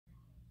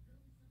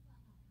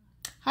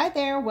Hi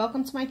there,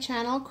 welcome to my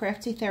channel,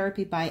 Crafty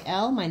Therapy by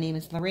Elle. My name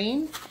is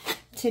Lorraine.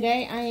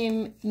 Today I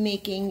am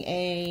making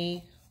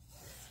a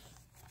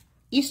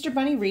Easter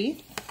Bunny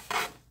wreath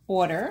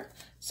order.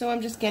 So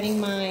I'm just getting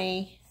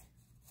my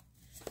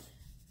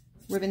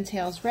ribbon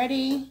tails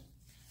ready.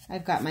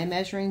 I've got my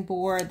measuring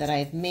board that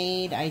I've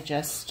made. I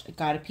just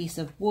got a piece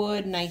of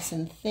wood, nice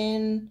and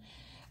thin.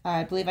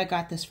 I believe I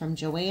got this from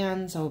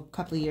Joann's a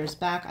couple of years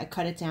back. I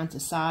cut it down to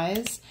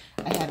size.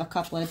 I have a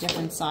couple of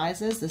different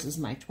sizes. This is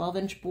my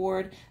 12-inch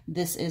board.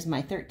 This is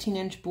my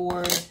 13-inch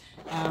board.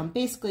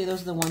 Basically,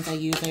 those are the ones I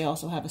use. I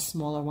also have a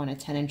smaller one, a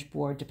 10-inch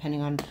board,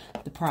 depending on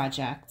the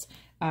project.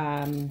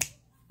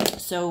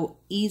 So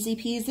easy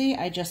peasy.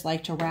 I just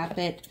like to wrap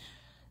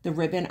the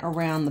ribbon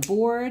around the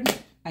board.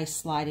 I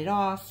slide it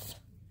off.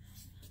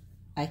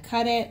 I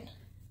cut it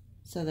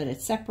so that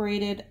it's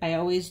separated. I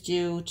always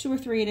do 2 or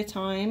 3 at a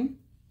time.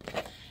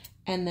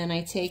 And then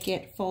I take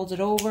it, fold it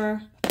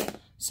over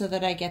so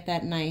that I get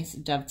that nice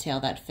dovetail,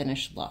 that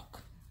finished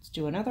look. Let's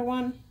do another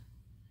one.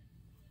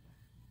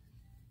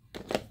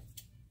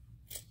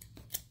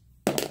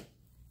 And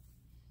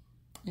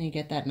you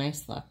get that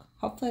nice look.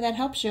 Hopefully that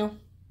helps you.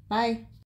 Bye.